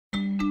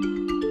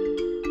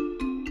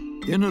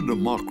In a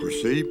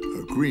democracy,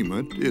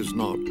 agreement is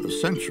not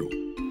essential,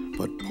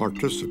 but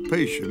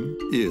participation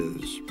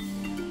is.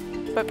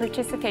 But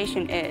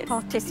participation is.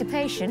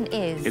 Participation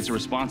is. It's a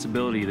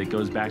responsibility that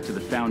goes back to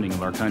the founding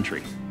of our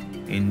country.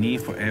 A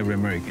need for every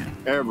American.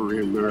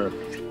 Every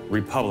American.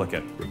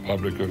 Republican.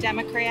 Republican.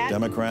 Democrat.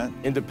 Democrat.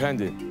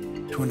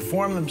 Independent. To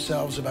inform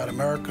themselves about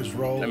America's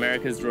role.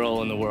 America's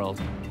role in the world.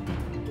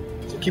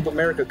 To keep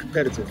America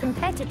competitive.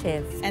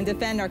 Competitive. And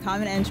defend our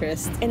common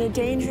interests. In a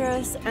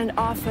dangerous and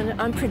often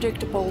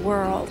unpredictable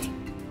world.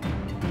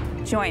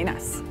 Join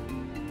us.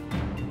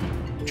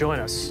 Join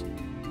us.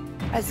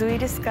 As we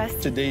discuss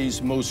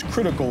today's most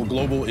critical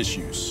global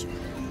issues.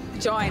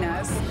 Join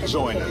us.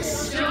 Join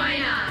us.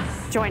 Join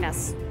us. Join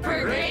us.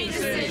 For great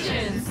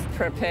decisions.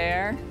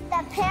 Prepare.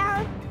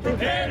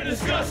 Prepare to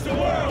discuss the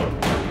world.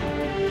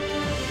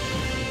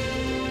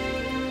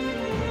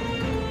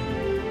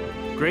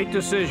 Great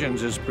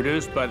Decisions is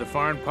produced by the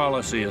Foreign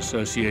Policy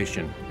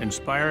Association,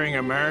 inspiring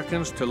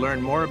Americans to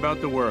learn more about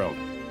the world.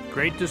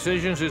 Great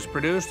Decisions is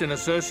produced in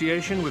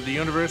association with the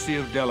University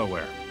of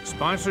Delaware.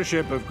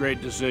 Sponsorship of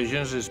Great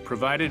Decisions is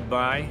provided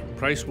by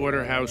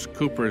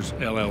PricewaterhouseCoopers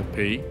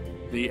LLP,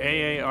 the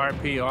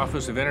AARP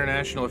Office of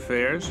International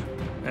Affairs,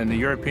 and the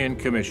European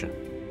Commission.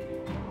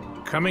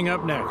 Coming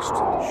up next,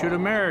 should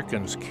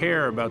Americans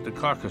care about the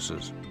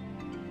Caucasus?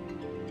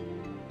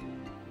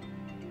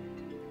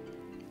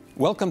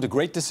 Welcome to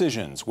Great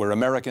Decisions, where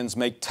Americans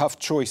make tough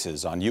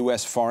choices on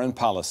U.S. foreign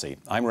policy.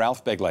 I'm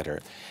Ralph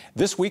Begleiter.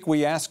 This week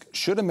we ask,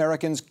 should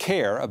Americans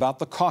care about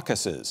the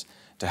Caucasus?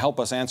 To help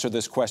us answer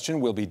this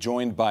question, we'll be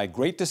joined by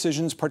Great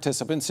Decisions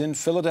participants in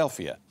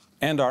Philadelphia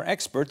and our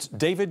experts,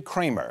 David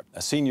Kramer,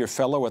 a senior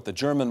fellow at the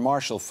German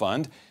Marshall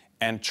Fund,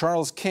 and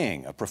Charles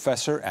King, a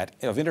professor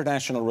of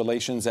international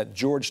relations at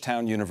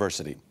Georgetown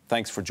University.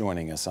 Thanks for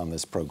joining us on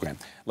this program.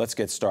 Let's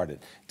get started.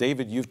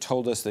 David, you've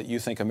told us that you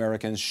think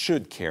Americans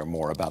should care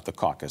more about the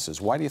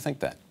Caucasus. Why do you think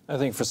that? I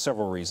think for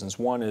several reasons.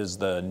 One is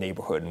the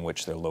neighborhood in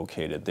which they're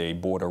located. They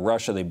border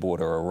Russia, they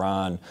border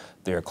Iran,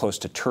 they're close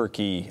to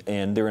Turkey,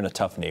 and they're in a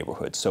tough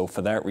neighborhood. So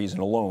for that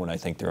reason alone, I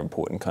think they're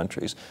important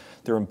countries.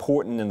 They're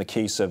important in the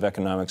case of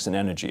economics and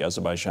energy.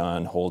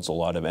 Azerbaijan holds a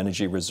lot of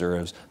energy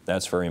reserves.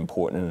 That's very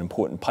important. An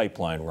important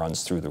pipeline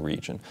runs through the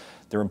region.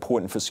 They're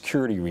important for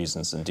security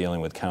reasons in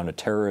dealing with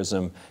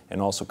counterterrorism and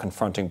also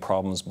confronting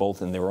problems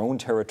both in their own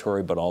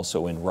territory but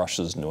also in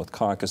Russia's North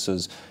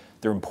Caucasus.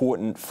 They're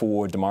important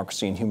for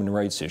democracy and human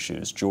rights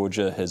issues.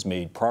 Georgia has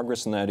made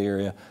progress in that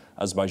area.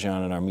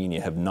 Azerbaijan and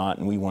Armenia have not,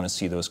 and we want to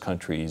see those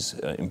countries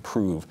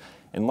improve.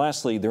 And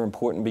lastly, they're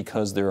important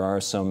because there are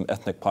some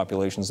ethnic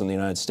populations in the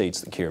United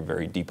States that care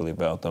very deeply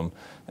about them,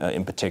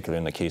 in particular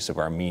in the case of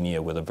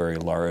Armenia, with a very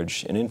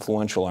large and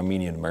influential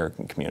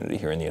Armenian-American community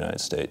here in the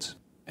United States.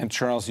 And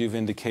Charles, you've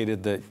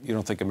indicated that you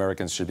don't think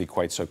Americans should be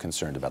quite so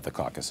concerned about the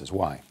Caucasus.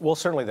 Why? Well,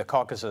 certainly the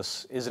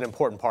Caucasus is an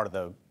important part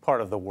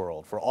of the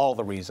world for all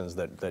the reasons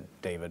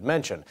that David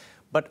mentioned.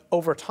 But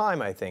over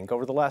time, I think,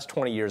 over the last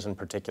 20 years in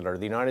particular,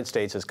 the United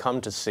States has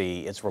come to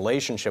see its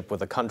relationship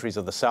with the countries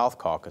of the South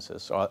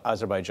Caucasus,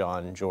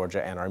 Azerbaijan,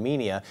 Georgia, and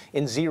Armenia,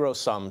 in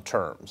zero-sum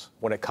terms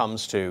when it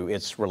comes to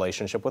its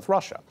relationship with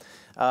Russia.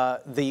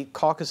 The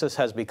Caucasus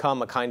has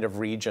become a kind of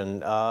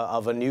region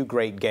of a new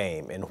great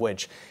game in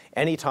which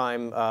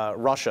anytime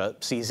Russia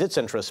sees its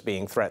interests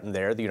being threatened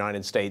there, the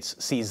United States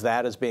sees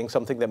that as being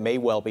something that may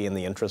well be in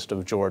the interest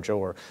of Georgia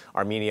or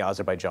Armenia,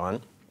 Azerbaijan.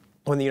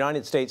 When the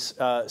United States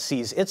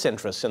sees its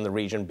interests in the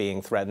region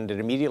being threatened, it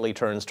immediately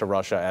turns to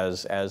Russia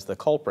as the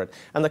culprit.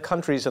 And the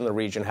countries in the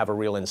region have a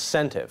real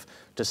incentive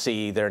to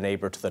see their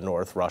neighbor to the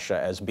north, Russia,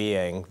 as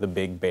being the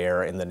big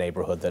bear in the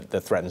neighborhood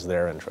that threatens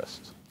their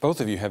interests. Both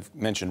of you have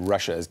mentioned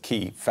Russia as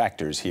key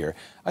factors here.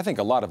 I think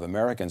a lot of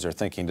Americans are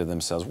thinking to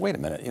themselves, wait a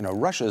minute, you know,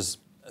 Russia's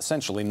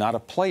essentially not a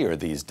player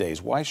these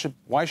days. Why should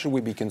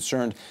we be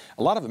concerned?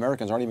 A lot of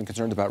Americans aren't even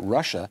concerned about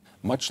Russia,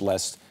 much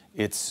less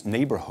its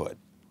neighborhood.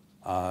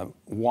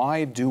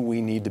 Why do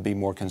we need to be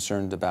more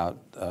concerned about,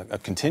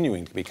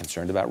 continuing to be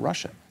concerned about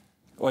Russia?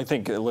 Well, I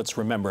think let's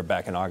remember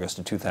back in August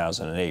of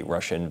 2008,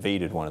 Russia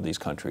invaded one of these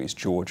countries,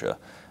 Georgia.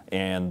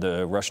 And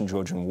the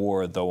Russian-Georgian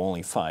War, though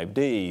only 5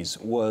 days,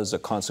 was a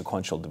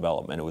consequential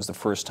development. It was the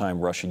first time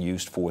Russia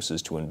used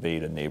forces to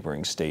invade a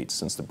neighboring state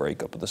since the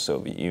breakup of the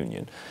Soviet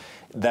Union.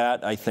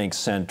 That, I think,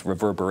 sent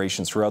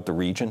reverberations throughout the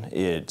region.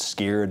 It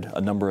scared a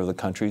number of the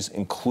countries,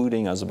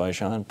 including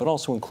Azerbaijan, but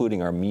also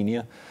including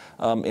Armenia.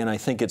 And I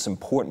think it's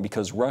important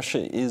because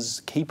Russia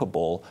is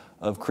capable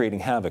of creating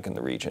havoc in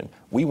the region.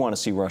 We want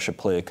to see Russia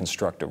play a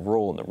constructive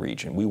role in the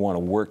region. We want to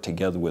work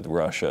together with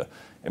Russia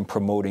in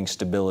promoting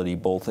stability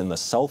both in the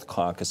South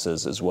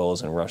Caucasus as well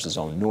as in Russia's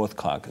own North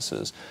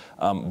Caucasus.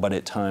 But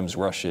at times,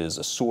 Russia is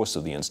a source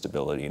of the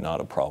instability,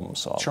 not a problem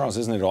solver. Charles,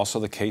 isn't it also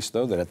the case,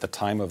 though, that at the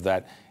time of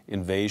that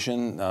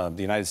invasion, the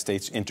United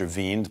States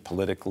intervened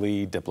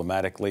politically,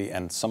 diplomatically,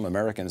 and some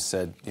Americans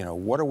said, you know,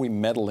 what are we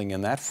meddling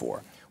in that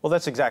for? Well,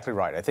 that's exactly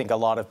right. I think a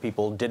lot of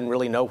people didn't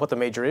really know what the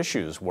major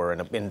issues were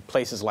in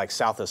places like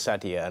South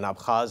Ossetia and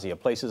Abkhazia,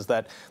 places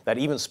that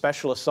even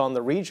specialists on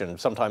the region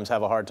sometimes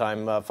have a hard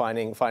time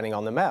finding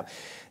on the map.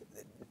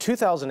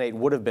 2008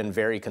 would have been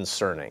very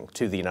concerning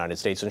to the United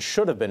States and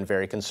should have been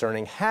very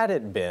concerning had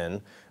it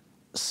been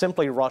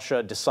simply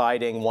Russia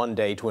deciding one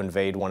day to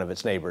invade one of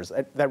its neighbors.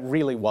 That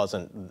really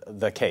wasn't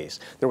the case.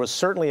 There was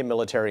certainly a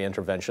military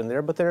intervention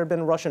there, but there had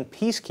been Russian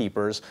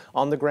peacekeepers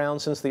on the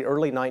ground since the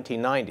early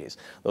 1990s.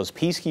 Those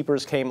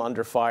peacekeepers came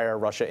under fire.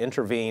 Russia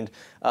intervened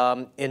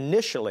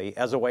initially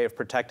as a way of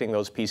protecting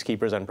those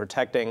peacekeepers and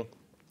protecting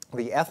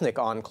the ethnic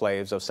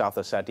enclaves of South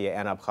Ossetia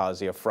and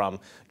Abkhazia from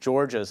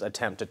Georgia's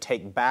attempt to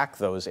take back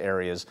those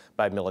areas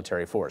by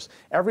military force.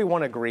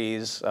 Everyone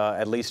agrees,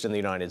 at least in the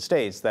United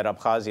States, that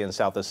Abkhazia and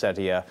South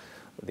Ossetia,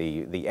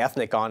 the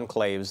ethnic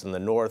enclaves in the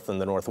north and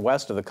the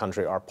northwest of the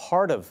country, are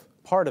part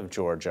of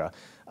Georgia.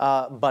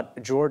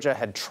 But Georgia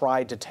had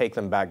tried to take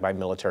them back by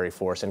military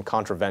force in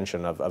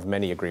contravention of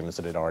many agreements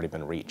that had already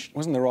been reached.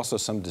 Wasn't there also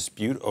some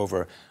dispute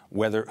over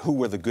who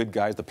were the good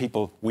guys? The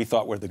people we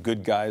thought were the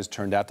good guys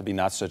turned out to be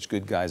not such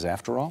good guys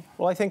after all?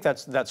 Well, I think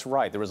that's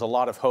right. There was a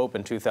lot of hope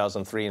in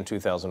 2003 and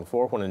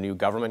 2004 when a new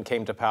government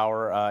came to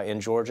power in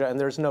Georgia, and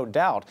there's no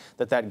doubt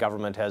that that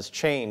government has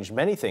changed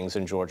many things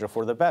in Georgia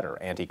for the better: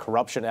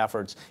 anti-corruption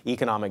efforts,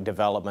 economic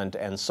development,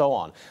 and so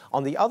on.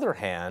 On the other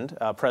hand,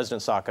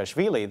 President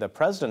Saakashvili, the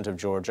president of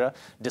Georgia,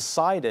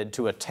 decided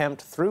to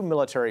attempt through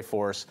military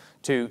force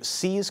to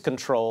seize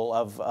control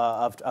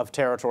of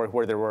territory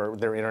where there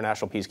were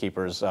international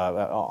peacekeepers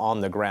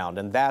on the ground.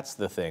 And that's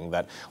the thing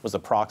that was the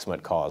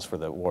proximate cause for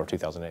the War of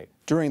 2008.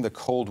 During the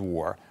Cold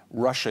War,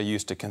 Russia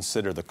used to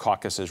consider the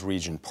Caucasus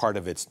region part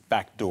of its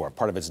back door,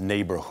 part of its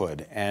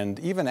neighborhood. And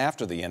even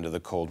after the end of the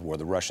Cold War,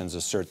 the Russians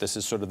assert this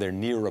is sort of their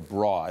near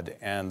abroad,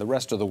 and the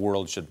rest of the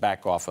world should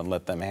back off and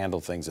let them handle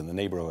things in the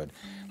neighborhood.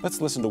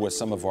 Let's listen to what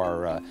some of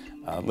our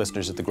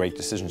listeners at the Great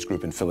Decisions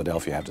Group in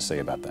Philadelphia have to say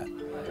about that.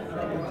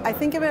 I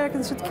think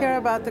Americans should care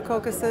about the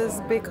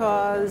Caucasus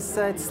because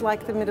it's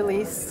like the Middle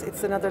East.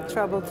 It's another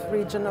troubled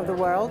region of the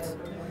world.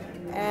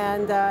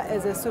 And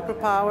as a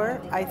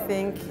superpower, I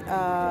think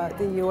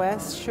the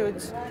U.S.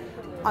 should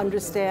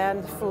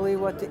understand fully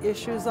what the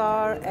issues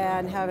are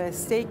and have a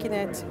stake in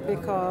it,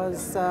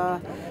 because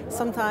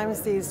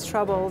sometimes these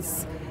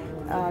troubles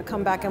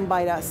come back and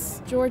bite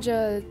us.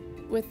 Georgia,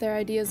 with their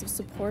ideas of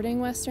supporting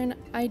Western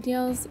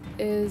ideals,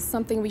 is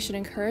something we should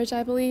encourage,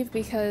 I believe,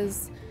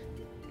 because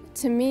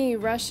to me,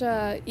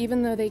 Russia,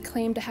 even though they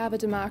claim to have a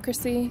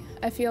democracy,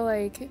 I feel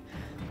like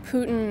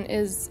Putin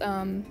is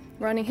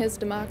running his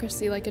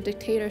democracy like a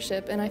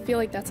dictatorship, and I feel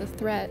like that's a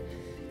threat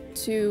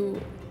to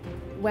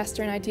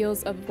Western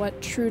ideals of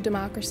what true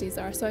democracies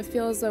are. So I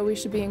feel as though we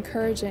should be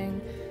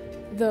encouraging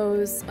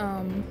those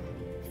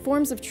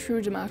forms of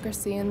true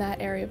democracy in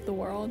that area of the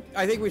world.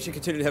 I think we should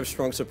continue to have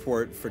strong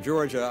support for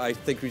Georgia. I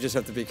think we just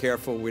have to be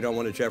careful. We don't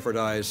want to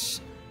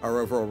jeopardize our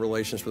overall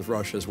relations with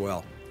Russia as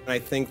well. I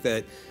think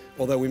that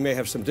although we may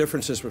have some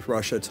differences with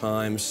Russia at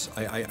times,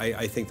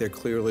 I think they're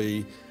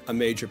clearly a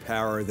major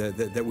power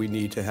that we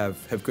need to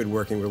have good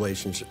working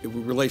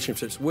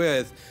relationships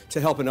with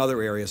to help in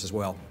other areas as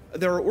well.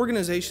 There are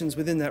organizations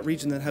within that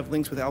region that have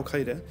links with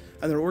al-Qaeda,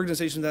 and there are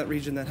organizations in that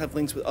region that have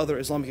links with other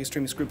Islamic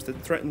extremist groups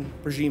that threaten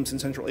regimes in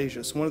Central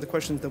Asia. So one of the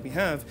questions that we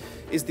have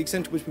is the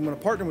extent to which we want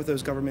to partner with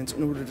those governments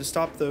in order to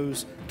stop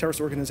those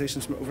terrorist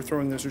organizations from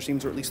overthrowing those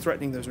regimes, or at least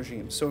threatening those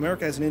regimes. So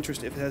America has an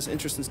interest, if it has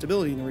interest in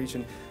stability in the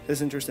region, it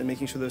has interest in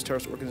making sure those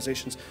terrorist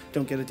organizations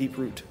don't get a deep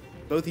root.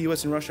 Both the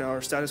U.S. and Russia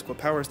are status quo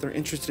powers. They're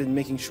interested in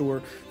making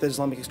sure that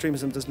Islamic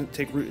extremism doesn't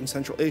take root in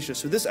Central Asia.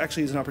 So this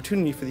actually is an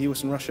opportunity for the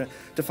U.S. and Russia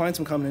to find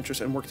some common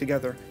interests and work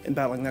together in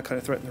battling that kind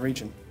of threat in the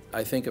region.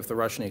 I think if the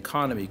Russian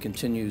economy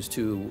continues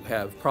to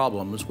have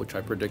problems, which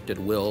I predicted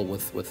will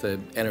with the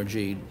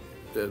energy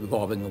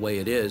evolving the way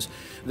it is,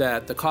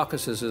 that the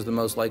Caucasus is the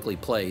most likely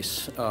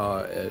place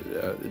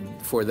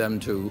for them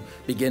to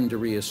begin to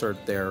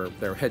reassert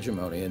their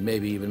hegemony and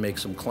maybe even make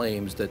some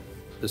claims that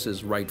this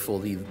is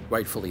rightfully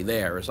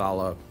theirs, a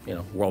la,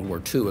 World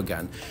War II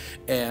again.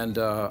 And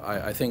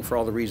I think for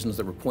all the reasons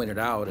that were pointed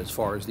out, as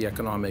far as the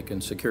economic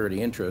and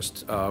security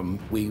interests,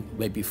 we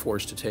may be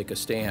forced to take a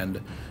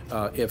stand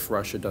if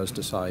Russia does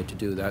decide to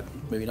do that.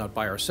 Maybe not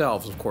by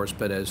ourselves, of course,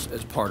 but as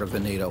part of the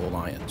NATO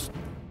alliance.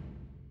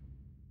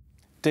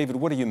 David,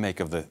 what do you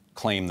make of the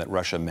claim that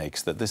Russia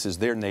makes that this is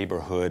their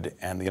neighborhood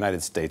and the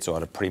United States ought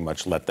to pretty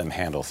much let them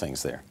handle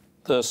things there?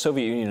 The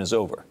Soviet Union is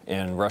over,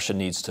 and Russia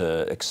needs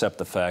to accept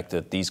the fact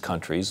that these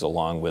countries,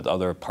 along with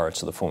other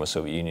parts of the former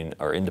Soviet Union,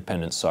 are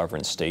independent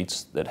sovereign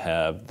states that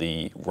have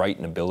the right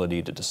and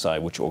ability to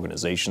decide which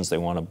organizations they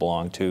want to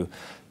belong to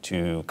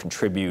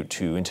contribute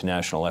to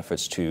international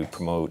efforts to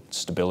promote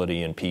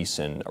stability and peace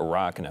in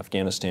Iraq and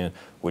Afghanistan,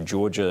 where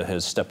Georgia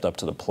has stepped up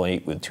to the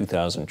plate with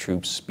 2,000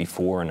 troops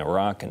before in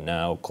Iraq and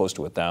now close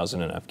to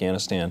 1,000 in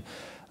Afghanistan.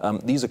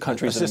 These are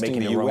countries that are making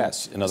their own,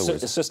 in other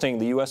words, assisting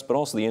the U.S., but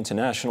also the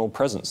international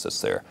presence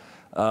that's there.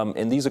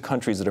 And these are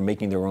countries that are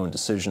making their own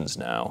decisions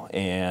now,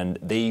 and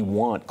they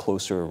want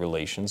closer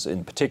relations,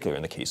 in particular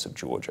in the case of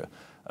Georgia,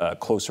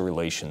 closer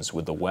relations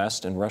with the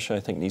West, and Russia,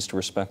 I think, needs to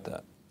respect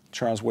that.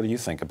 Charles, what do you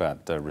think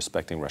about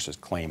respecting Russia's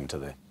claim to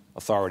the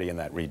authority in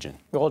that region.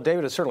 Well,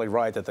 David is certainly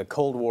right that the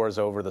Cold War is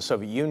over, the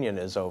Soviet Union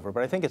is over,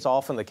 but I think it's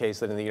often the case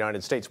that in the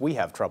United States we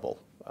have trouble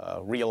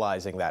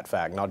realizing that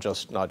fact, not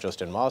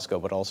just in Moscow,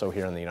 but also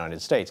here in the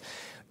United States.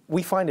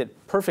 We find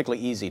it perfectly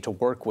easy to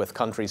work with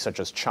countries such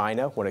as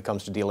China when it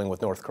comes to dealing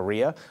with North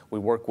Korea. We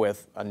work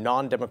with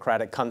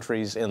non-democratic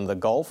countries in the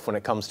Gulf when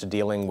it comes to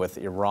dealing with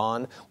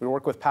Iran. We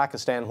work with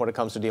Pakistan when it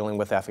comes to dealing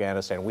with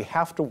Afghanistan. We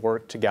have to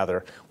work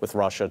together with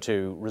Russia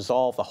to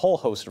resolve the whole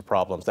host of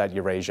problems that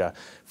Eurasia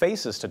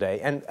faces today.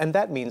 And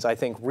that means, I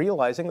think,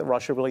 realizing that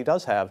Russia really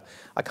does have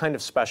a kind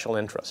of special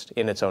interest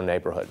in its own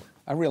neighborhood.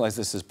 I realize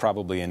this is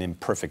probably an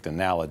imperfect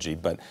analogy,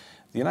 but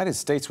the United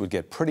States would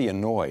get pretty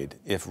annoyed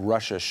if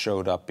Russia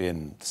showed up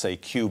in, say,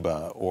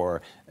 Cuba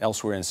or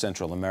elsewhere in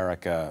Central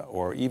America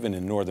or even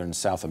in Northern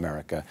South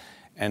America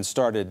and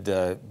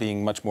started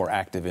being much more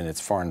active in its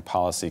foreign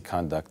policy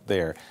conduct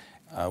there.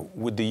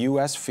 Would the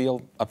U.S.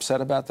 feel upset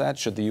about that?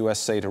 Should the U.S.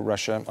 say to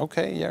Russia,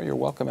 okay, yeah, you're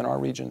welcome in our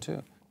region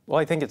too? Well,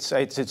 I think it's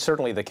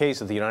certainly the case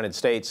that the United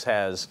States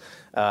has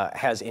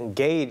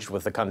engaged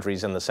with the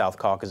countries in the South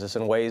Caucasus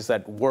in ways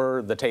that,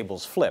 were the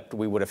tables flipped,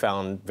 we would have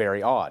found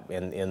very odd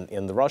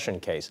in the Russian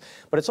case.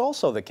 But it's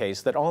also the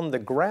case that on the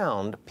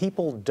ground,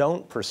 people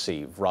don't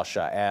perceive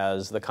Russia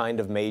as the kind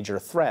of major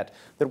threat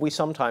that we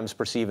sometimes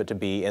perceive it to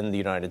be in the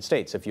United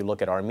States. If you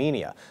look at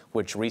Armenia,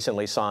 which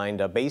recently signed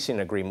a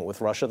basing agreement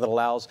with Russia that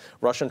allows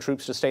Russian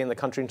troops to stay in the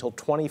country until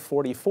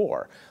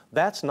 2044.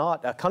 That's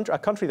not a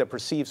country that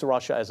perceives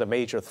Russia as a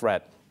major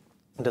threat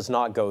does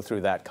not go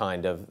through that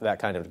kind of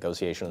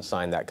negotiation and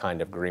sign that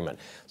kind of agreement.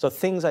 So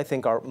things, I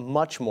think, are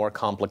much more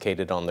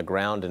complicated on the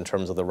ground in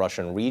terms of the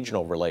Russian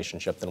regional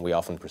relationship than we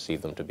often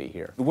perceive them to be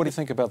here. What do you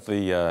think about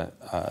the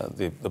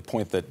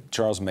point that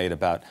Charles made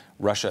about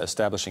Russia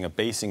establishing a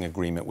basing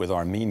agreement with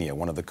Armenia,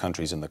 one of the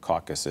countries in the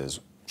Caucasus?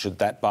 Should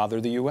that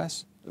bother the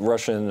U.S.?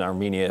 Russia and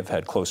Armenia have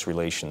had close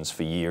relations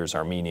for years.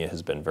 Armenia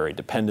has been very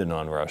dependent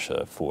on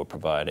Russia for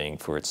providing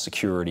for its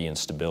security and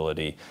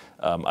stability.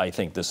 I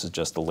think this is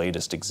just the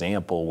latest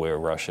example where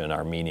Russia and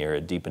Armenia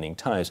are deepening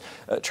ties.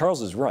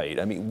 Charles is right.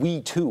 I mean,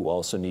 we too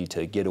also need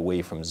to get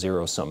away from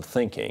zero-sum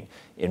thinking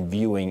in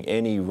viewing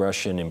any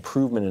Russian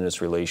improvement in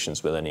its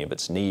relations with any of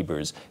its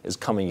neighbors as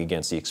coming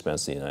against the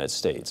expense of the United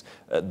States.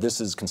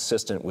 This is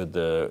consistent with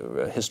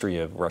the history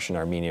of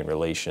Russian-Armenian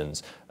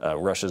relations.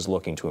 Russia's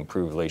looking to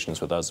improve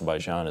relations with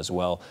Azerbaijan as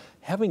well.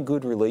 Having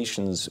good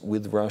relations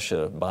with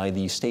Russia by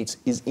these states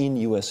is in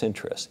U.S.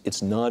 interest.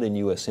 It's not in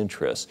U.S.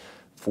 interest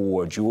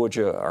for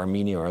Georgia,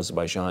 Armenia, or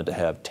Azerbaijan to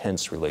have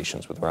tense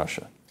relations with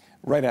Russia.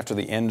 Right after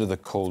the end of the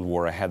Cold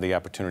War, I had the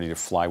opportunity to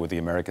fly with the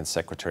American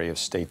Secretary of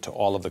State to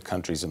all of the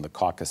countries in the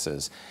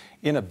Caucasus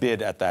in a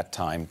bid at that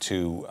time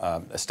to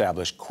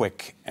establish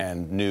quick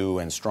and new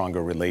and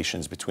stronger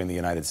relations between the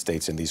United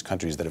States and these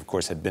countries that, of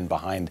course, had been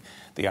behind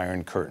the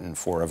Iron Curtain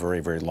for a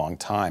very, very long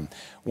time.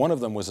 One of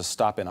them was a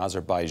stop in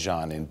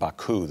Azerbaijan, in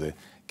Baku, the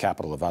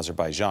capital of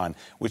Azerbaijan,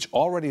 which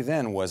already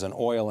then was an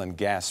oil and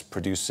gas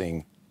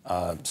producing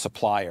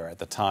supplier at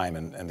the time,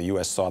 and the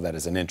U.S. saw that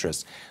as an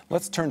interest.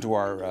 Let's turn to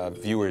our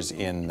viewers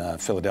in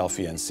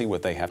Philadelphia and see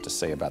what they have to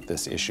say about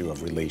this issue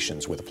of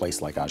relations with a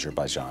place like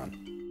Azerbaijan.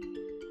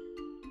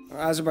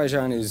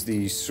 Azerbaijan is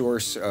the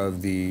source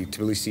of the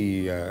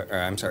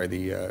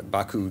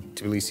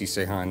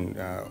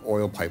Baku-Tbilisi-Ceyhan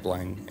oil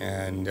pipeline,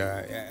 and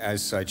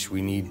as such,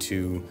 we need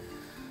to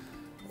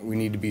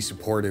be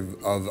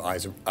supportive of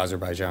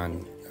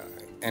Azerbaijan.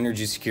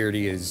 Energy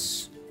security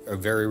is a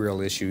very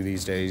real issue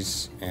these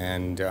days,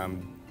 and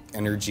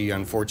energy,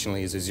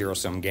 unfortunately, is a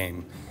zero-sum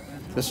game.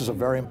 This is a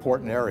very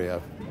important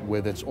area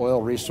with its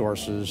oil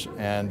resources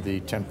and the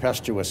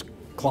tempestuous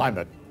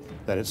climate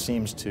that it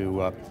seems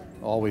to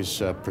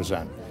always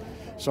present.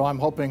 So I'm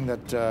hoping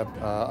that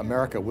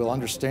America will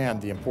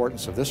understand the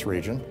importance of this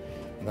region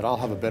and that I'll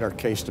have a better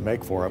case to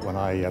make for it when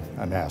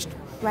I'm asked.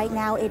 Right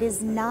now, it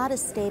is not a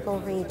stable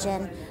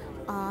region.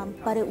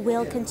 But it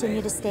will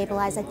continue to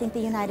stabilize. I think the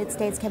United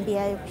States can be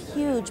a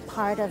huge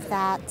part of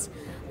that.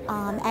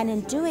 And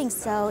in doing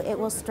so, it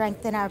will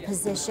strengthen our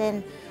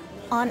position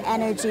on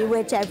energy,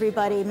 which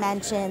everybody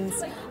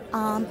mentions,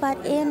 but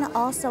in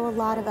also a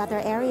lot of other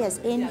areas,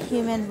 in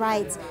human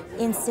rights,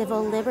 in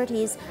civil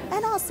liberties,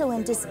 and also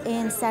in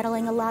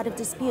settling a lot of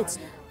disputes.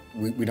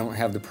 We don't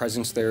have the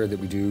presence there that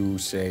we do,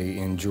 say,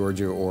 in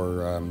Georgia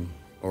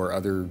or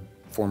other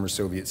former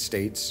Soviet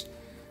states.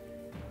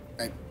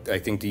 I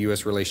think the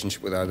U.S.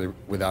 relationship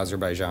with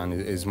Azerbaijan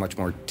is much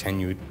more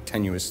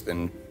tenuous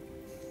than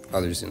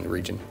others in the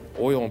region.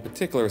 Oil in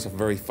particular is a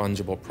very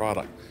fungible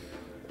product.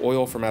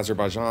 Oil from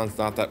Azerbaijan is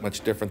not that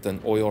much different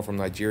than oil from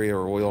Nigeria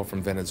or oil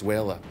from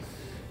Venezuela.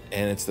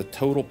 And it's the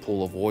total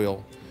pool of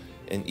oil.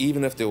 And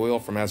even if the oil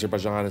from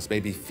Azerbaijan is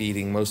maybe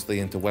feeding mostly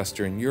into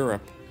Western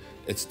Europe,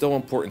 it's still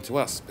important to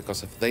us,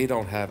 because if they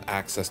don't have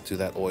access to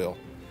that oil,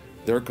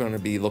 they're going to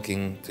be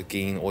looking to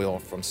gain oil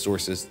from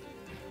sources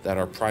that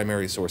are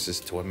primary sources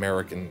to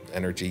American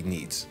energy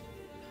needs.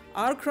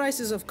 Our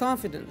crisis of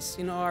confidence,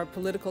 our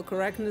political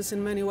correctness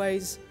in many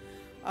ways,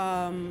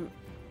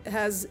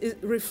 it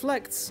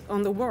reflects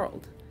on the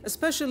world.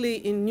 especially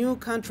in new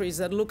countries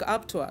that look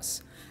up to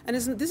us. And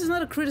this is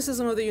not a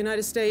criticism of the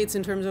United States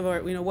in terms of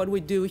our, what we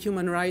do,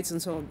 human rights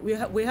and so on.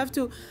 We have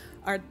to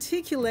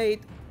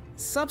articulate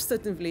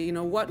substantively,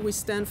 what we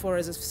stand for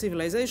as a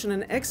civilization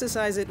and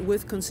exercise it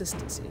with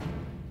consistency.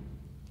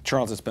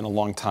 Charles, it's been a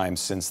long time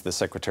since the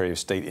Secretary of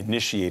State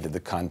initiated the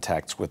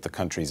contacts with the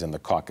countries in the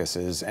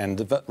Caucasus,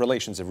 and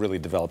relations have really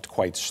developed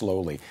quite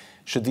slowly.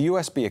 Should the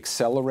U.S. be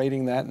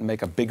accelerating that and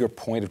make a bigger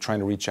point of trying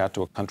to reach out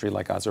to a country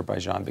like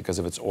Azerbaijan because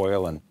of its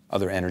oil and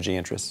other energy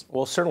interests?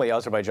 Well, certainly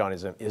Azerbaijan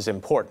is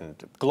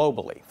important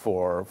globally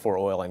for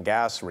oil and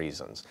gas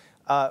reasons.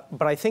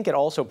 But I think it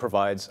also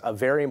provides a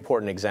very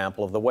important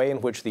example of the way in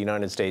which the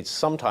United States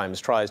sometimes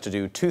tries to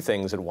do two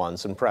things at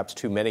once, and perhaps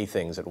too many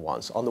things at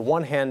once. On the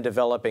one hand,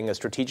 developing a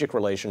strategic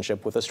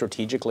relationship with a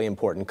strategically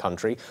important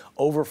country.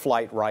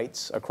 Overflight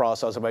rights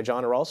across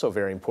Azerbaijan are also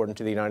very important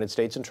to the United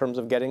States in terms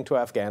of getting to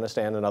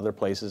Afghanistan and other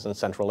places in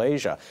Central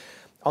Asia.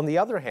 On the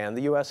other hand,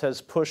 the U.S. has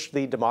pushed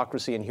the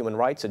democracy and human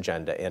rights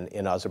agenda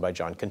in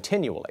Azerbaijan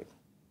continually,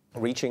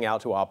 reaching out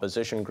to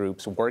opposition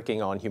groups,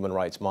 working on human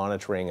rights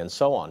monitoring, and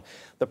so on.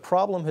 The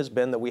problem has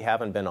been that we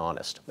haven't been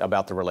honest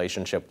about the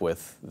relationship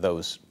with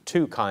those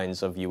two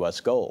kinds of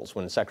U.S. goals.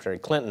 When Secretary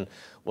Clinton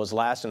was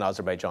last in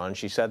Azerbaijan,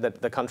 she said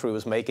that the country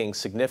was making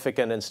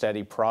significant and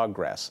steady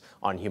progress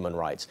on human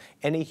rights.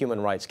 Any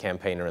human rights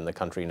campaigner in the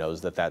country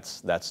knows that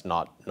that's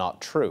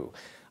not true.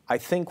 I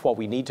think what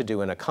we need to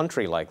do in a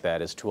country like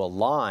that is to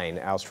align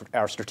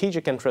our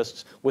strategic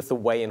interests with the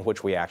way in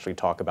which we actually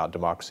talk about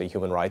democracy,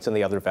 human rights, and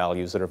the other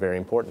values that are very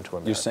important to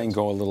Americans. You're saying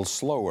go a little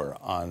slower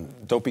on,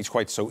 don't be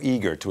quite so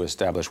eager to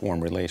establish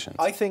warm relations.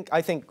 I think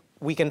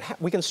we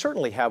can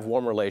certainly have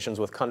warm relations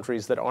with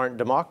countries that aren't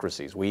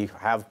democracies. We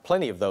have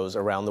plenty of those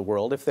around the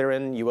world if they're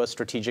in U.S.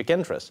 strategic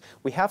interests.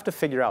 We have to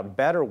figure out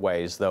better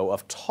ways, though,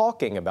 of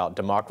talking about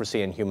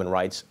democracy and human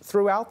rights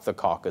throughout the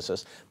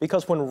Caucasus,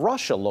 because when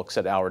Russia looks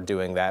at our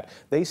doing that,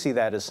 they see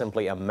that as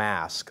simply a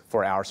mask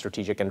for our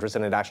strategic interests,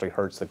 and it actually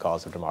hurts the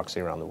cause of democracy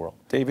around the world.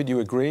 David,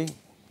 you agree?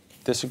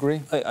 Disagree?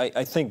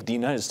 I think the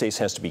United States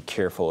has to be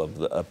careful of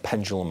a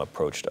pendulum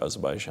approach to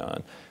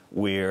Azerbaijan,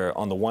 where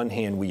on the one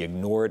hand we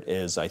ignore it,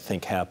 as I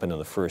think happened in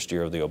the first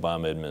year of the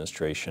Obama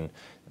administration.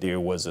 There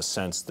was a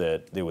sense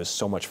that there was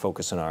so much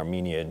focus on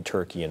Armenia and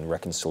Turkey and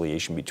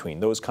reconciliation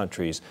between those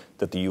countries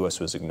that the U.S.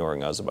 was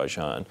ignoring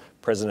Azerbaijan.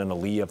 President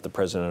Aliyev, the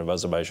president of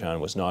Azerbaijan,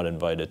 was not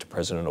invited to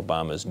President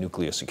Obama's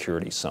nuclear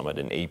security summit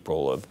in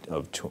April of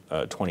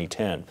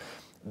 2010.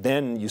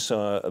 Then you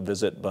saw a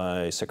visit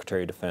by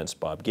Secretary of Defense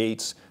Bob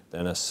Gates,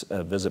 then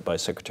a visit by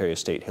Secretary of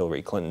State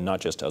Hillary Clinton,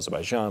 not just to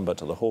Azerbaijan, but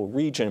to the whole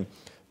region.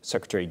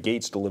 Secretary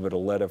Gates delivered a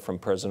letter from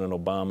President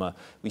Obama.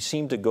 We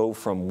seem to go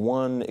from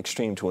one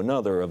extreme to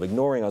another of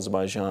ignoring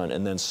Azerbaijan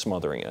and then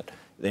smothering it.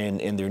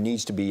 And there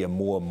needs to be a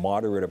more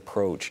moderate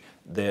approach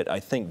that I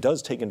think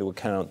does take into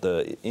account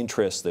the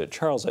interests that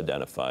Charles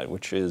identified,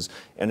 which is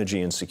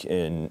energy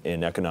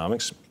and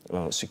economics,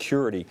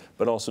 security,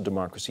 but also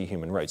democracy,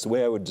 human rights. The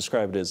way I would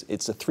describe it is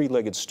it's a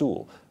three-legged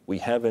stool. We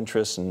have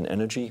interests in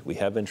energy, we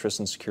have interests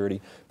in security,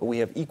 but we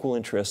have equal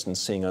interest in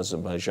seeing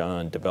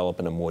Azerbaijan develop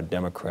in a more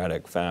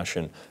democratic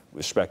fashion,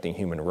 respecting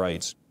human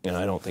rights. And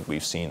I don't think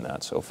we've seen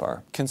that so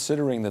far.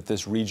 Considering that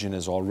this region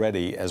is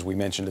already, as we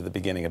mentioned at the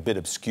beginning, a bit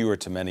obscure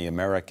to many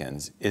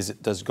Americans,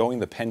 does going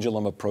the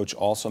pendulum approach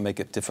also make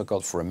it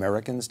difficult for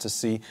Americans to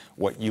see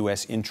what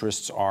U.S.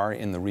 interests are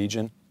in the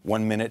region?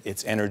 1 minute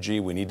it's energy,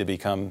 we need to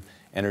become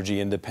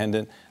energy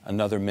independent.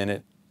 Another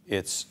minute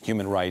it's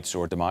human rights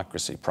or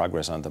democracy,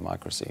 progress on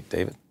democracy.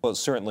 David? Well,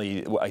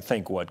 certainly, I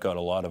think what got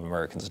a lot of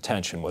Americans'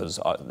 attention was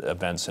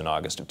events in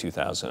August of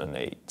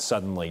 2008.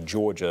 Suddenly,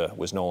 Georgia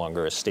was no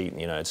longer a state in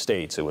the United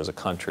States. It was a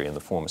country in the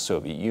former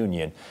Soviet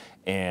Union,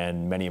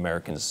 and many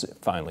Americans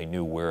finally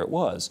knew where it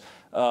was.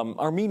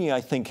 Armenia, I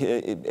think,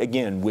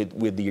 again,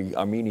 with the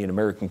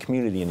Armenian-American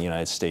community in the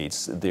United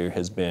States, there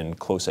has been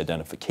close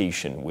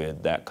identification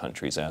with that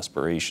country's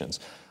aspirations.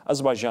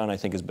 Azerbaijan, I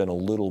think, has been a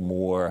little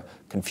more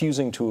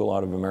confusing to a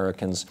lot of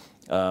Americans.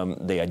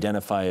 They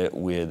identify it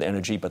with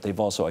energy, but they've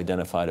also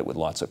identified it with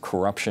lots of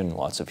corruption,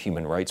 lots of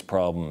human rights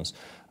problems,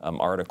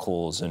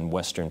 articles in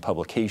Western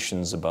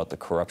publications about the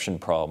corruption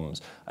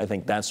problems. I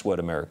think that's what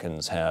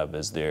Americans have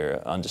as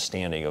their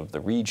understanding of the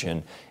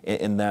region,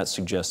 and that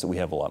suggests that we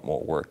have a lot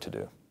more work to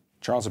do.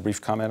 Charles, a brief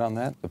comment on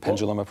that, the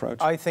pendulum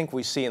approach? I think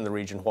we see in the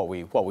region what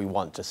we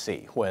want to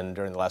see. When,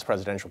 during the last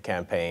presidential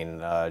campaign,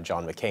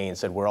 John McCain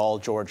said, we're all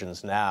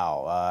Georgians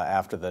now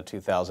after the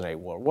 2008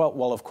 war.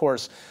 Well, of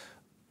course,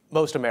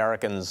 most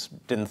Americans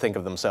didn't think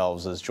of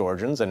themselves as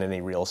Georgians in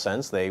any real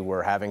sense. They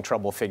were having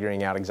trouble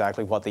figuring out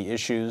exactly what the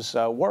issues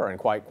were, and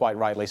quite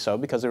rightly so,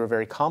 because they were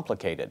very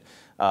complicated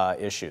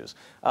issues.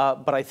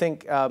 But I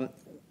think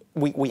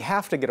we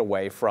have to get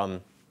away from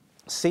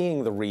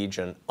seeing the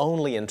region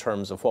only in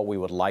terms of what we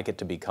would like it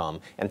to become,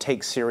 and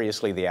take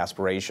seriously the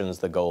aspirations,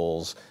 the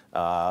goals,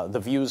 the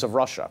views of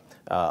Russia,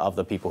 of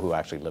the people who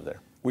actually live there.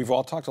 We've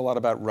all talked a lot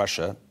about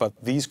Russia, but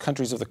these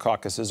countries of the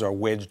Caucasus are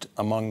wedged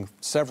among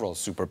several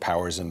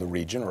superpowers in the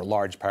region, or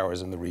large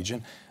powers in the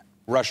region.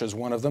 Russia's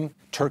one of them,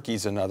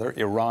 Turkey's another,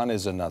 Iran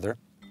is another.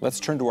 Let's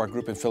turn to our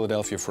group in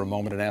Philadelphia for a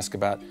moment and ask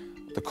about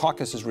the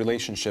Caucasus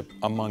relationship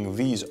among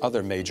these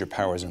other major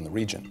powers in the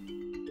region.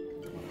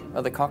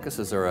 The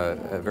Caucasus are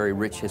a very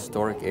rich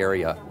historic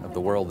area of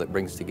the world that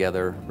brings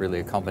together really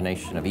a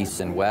combination of East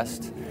and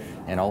West,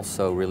 and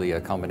also really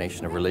a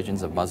combination of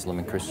religions of Muslim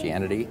and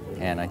Christianity.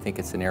 And I think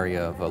it's an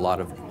area of a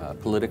lot of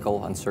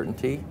political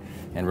uncertainty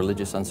and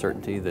religious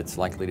uncertainty that's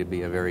likely to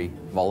be a very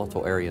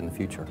volatile area in the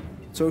future.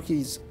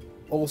 Turkey's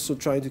also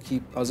trying to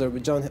keep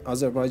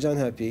Azerbaijan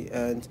happy,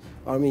 and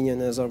Armenia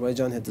and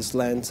Azerbaijan had this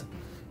land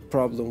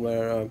problem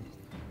where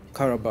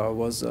Karabakh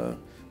was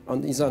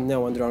is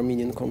now under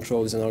Armenian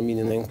control, is an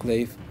Armenian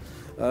enclave,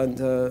 and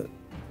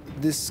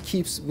this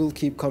will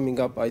keep coming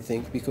up, I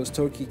think, because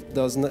Turkey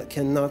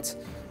cannot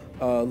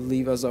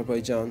leave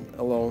Azerbaijan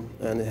alone,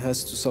 and it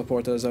has to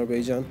support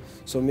Azerbaijan.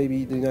 So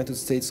maybe the United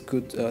States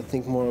could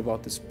think more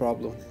about this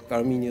problem.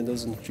 Armenia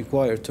doesn't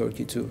require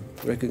Turkey to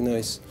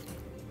recognize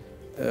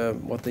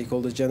what they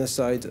call the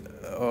genocide,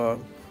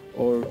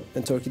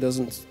 and Turkey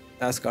doesn't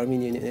ask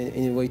Armenia in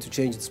any way to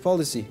change its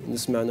policy in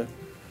this manner.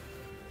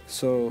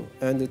 So,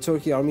 and the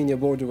Turkey-Armenia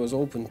border was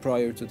open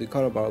prior to the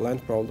Karabakh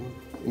land problem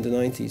in the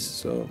 90s.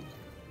 So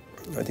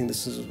I think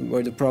this is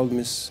where the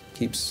problem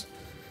keeps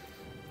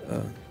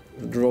the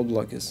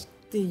roadblock is.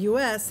 The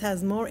U.S.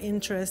 has more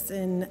interest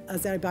in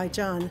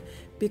Azerbaijan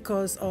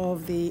because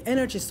of the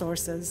energy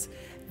sources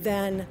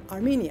than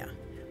Armenia.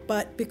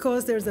 But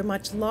because there's a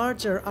much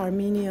larger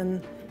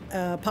Armenian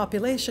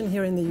population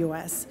here in the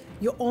U.S.,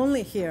 you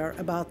only hear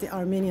about the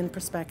Armenian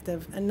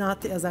perspective and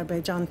not the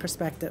Azerbaijan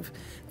perspective.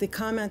 The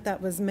comment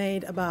that was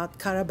made about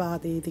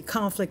Karabakh, the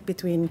conflict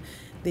between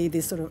the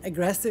sort of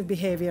aggressive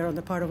behavior on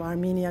the part of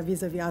Armenia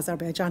vis-a-vis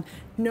Azerbaijan,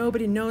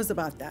 nobody knows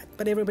about that.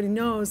 But everybody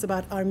knows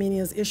about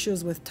Armenia's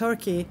issues with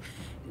Turkey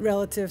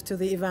relative to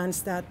the events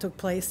that took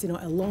place, a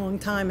long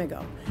time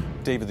ago.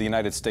 David, the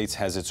United States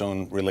has its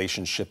own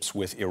relationships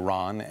with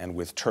Iran and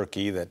with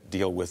Turkey that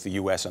deal with the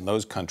U.S. and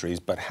those countries,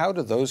 but how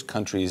do those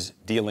countries'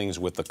 dealings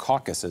with the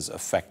Caucasus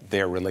affect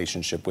their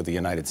relationship with the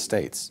United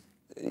States?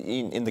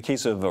 In the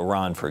case of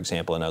Iran, for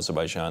example, in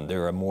Azerbaijan,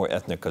 there are more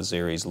ethnic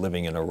Azeris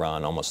living in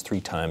Iran, almost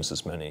 3 times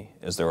as many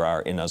as there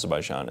are in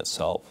Azerbaijan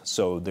itself.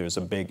 So there's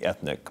a big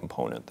ethnic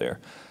component there.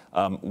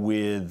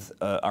 With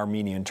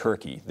Armenia and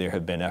Turkey, there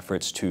have been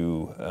efforts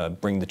to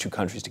bring the two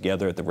countries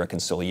together at the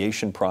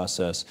reconciliation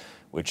process,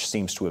 which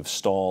seems to have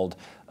stalled.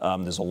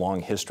 There's a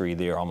long history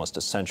there, almost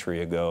a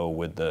century ago,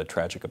 with the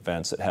tragic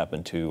events that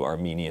happened to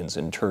Armenians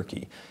in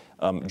Turkey.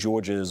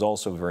 Georgia is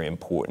also very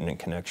important in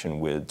connection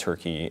with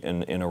Turkey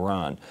and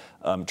Iran.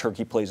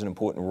 Turkey plays an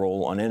important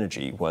role on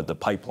energy. The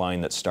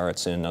pipeline that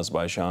starts in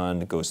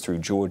Azerbaijan, goes through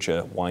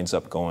Georgia, winds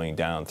up going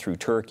down through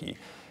Turkey.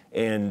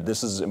 And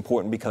this is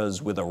important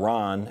because with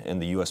Iran and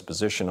the U.S.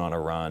 position on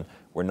Iran,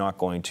 we're not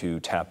going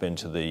to tap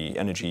into the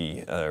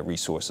energy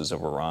resources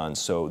of Iran.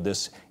 So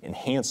this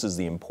enhances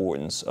the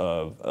importance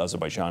of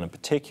Azerbaijan in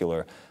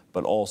particular,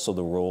 but also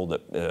the role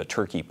that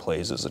Turkey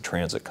plays as a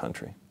transit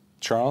country.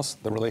 Charles,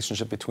 the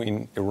relationship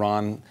between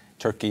Iran,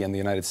 Turkey, and the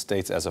United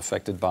States as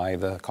affected by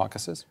the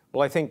Caucasus?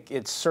 Well, I think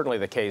it's certainly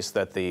the case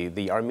that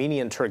the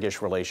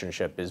Armenian-Turkish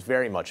relationship is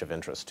very much of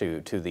interest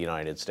to the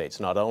United States,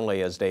 not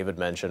only, as David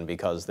mentioned,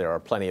 because there are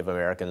plenty of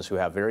Americans who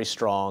have very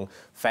strong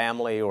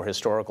family or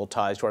historical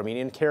ties to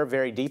Armenia and care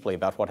very deeply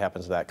about what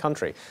happens to that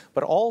country,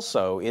 but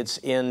also it's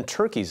in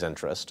Turkey's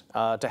interest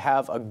to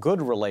have a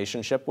good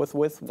relationship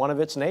with one of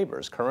its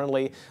neighbors.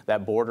 Currently,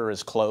 that border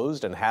is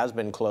closed and has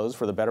been closed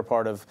for the better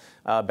part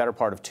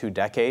of 2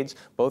 decades.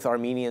 Both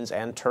Armenians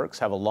and Turks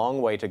have a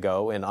long way to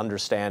go in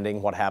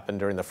understanding what happened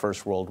during the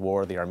First World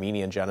War, the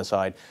Armenian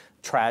genocide,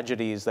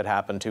 tragedies that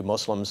happened to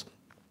Muslims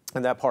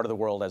in that part of the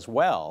world as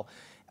well.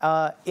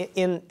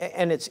 And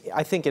it's,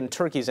 I think, in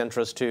Turkey's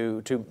interest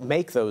to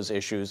make those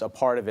issues a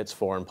part of its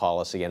foreign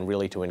policy and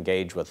really to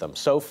engage with them.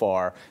 So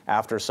far,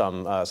 after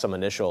some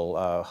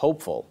initial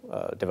hopeful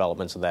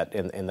developments in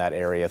that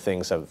area,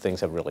 things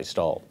have really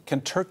stalled.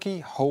 Can Turkey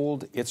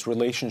hold its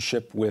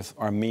relationship with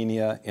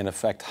Armenia in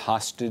effect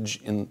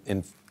hostage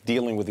in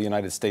dealing with the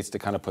United States to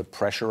kind of put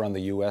pressure on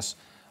the U.S.,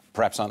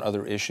 perhaps on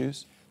other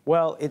issues?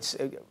 Well, it's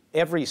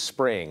every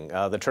spring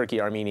the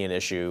Turkey-Armenian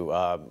issue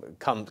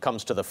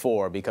comes to the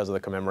fore because of the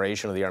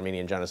commemoration of the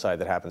Armenian genocide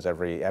that happens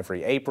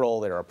every April.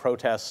 There are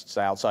protests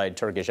outside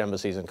Turkish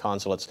embassies and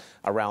consulates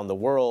around the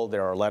world.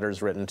 There are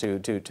letters written to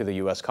the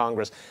U.S.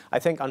 Congress. I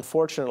think,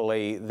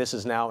 unfortunately, this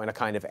is now in a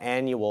kind of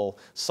annual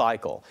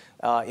cycle.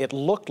 It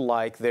looked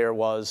like there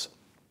was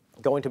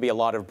going to be a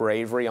lot of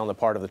bravery on the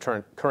part of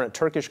the current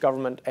Turkish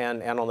government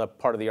and on the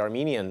part of the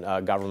Armenian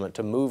government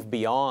to move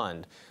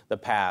beyond the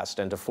past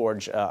and to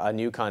forge a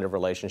new kind of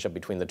relationship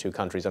between the two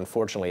countries.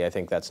 Unfortunately, I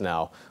think that's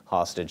now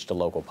hostage to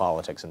local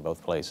politics in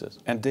both places.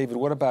 And David,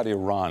 what about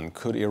Iran?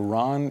 Could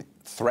Iran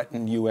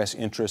threaten U.S.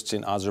 interests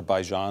in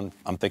Azerbaijan?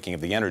 I'm thinking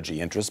of the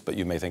energy interests, but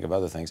you may think of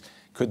other things.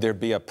 Could there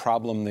be a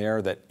problem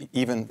there that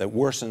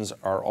worsens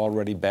our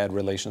already bad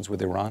relations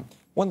with Iran?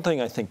 One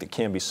thing I think that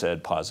can be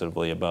said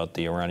positively about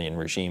the Iranian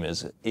regime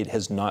is it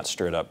has not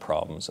stirred up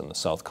problems in the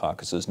South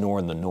Caucasus nor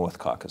in the North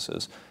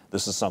Caucasus.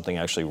 This is something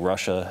actually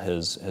Russia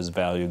has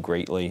valued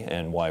greatly,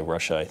 and why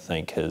Russia, I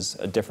think, has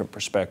a different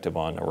perspective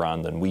on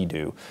Iran than we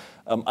do.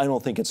 I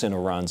don't think it's in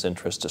Iran's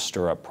interest to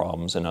stir up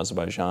problems in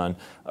Azerbaijan.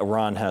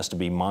 Iran has to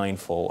be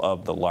mindful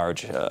of the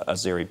large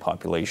Azeri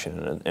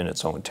population in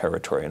its own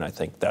territory, and I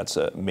think that's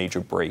a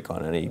major break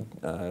on any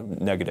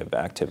negative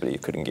activity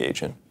it could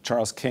engage in.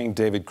 Charles King,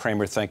 David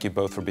Kramer, thank you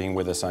both for being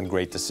with us on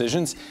Great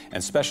Decisions,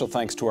 and special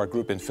thanks to our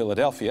group in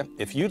Philadelphia.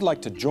 If you'd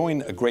like to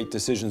join a Great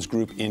Decisions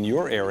group in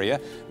your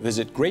area,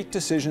 visit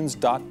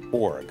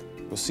greatdecisions.org.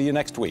 We'll see you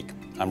next week.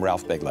 I'm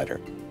Ralph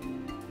Begleiter.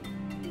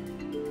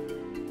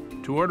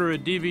 To order a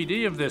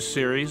DVD of this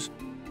series,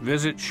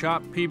 visit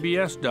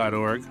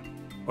shoppbs.org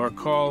or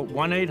call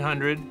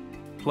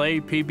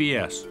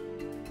 1-800-PLAY-PBS.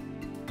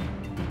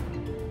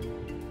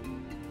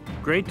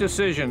 Great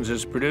Decisions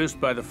is produced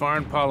by the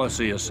Foreign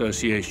Policy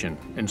Association,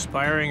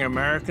 inspiring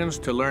Americans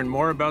to learn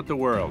more about the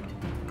world.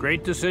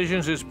 Great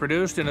Decisions is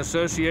produced in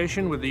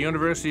association with the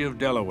University of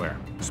Delaware.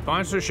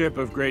 Sponsorship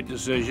of Great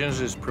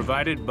Decisions is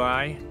provided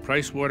by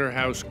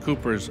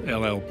PricewaterhouseCoopers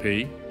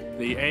LLP,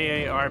 the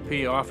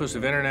AARP Office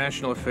of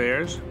International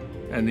Affairs,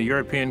 and the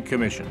European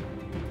Commission.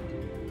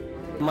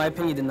 My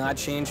opinion did not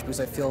change because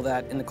I feel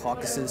that in the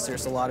Caucasus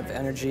there's a lot of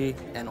energy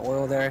and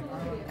oil there,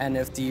 and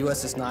if the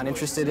U.S. is not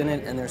interested in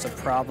it and there's a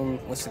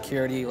problem with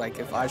security, like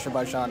if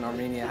Azerbaijan and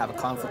Armenia have a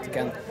conflict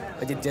again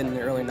like they did in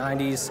the early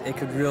 90s, it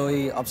could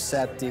really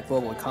upset the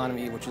global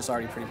economy, which is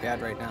already pretty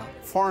bad right now.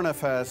 Foreign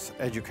affairs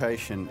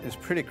education is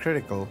pretty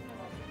critical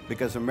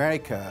because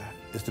America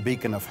is the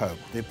beacon of hope,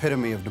 the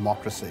epitome of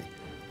democracy.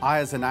 I,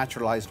 as a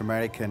naturalized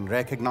American,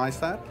 recognize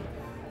that.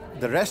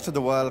 The rest of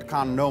the world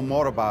can't know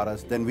more about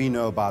us than we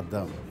know about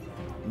them.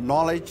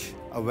 Knowledge,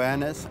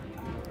 awareness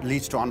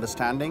leads to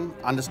understanding.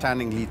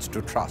 Understanding leads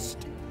to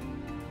trust.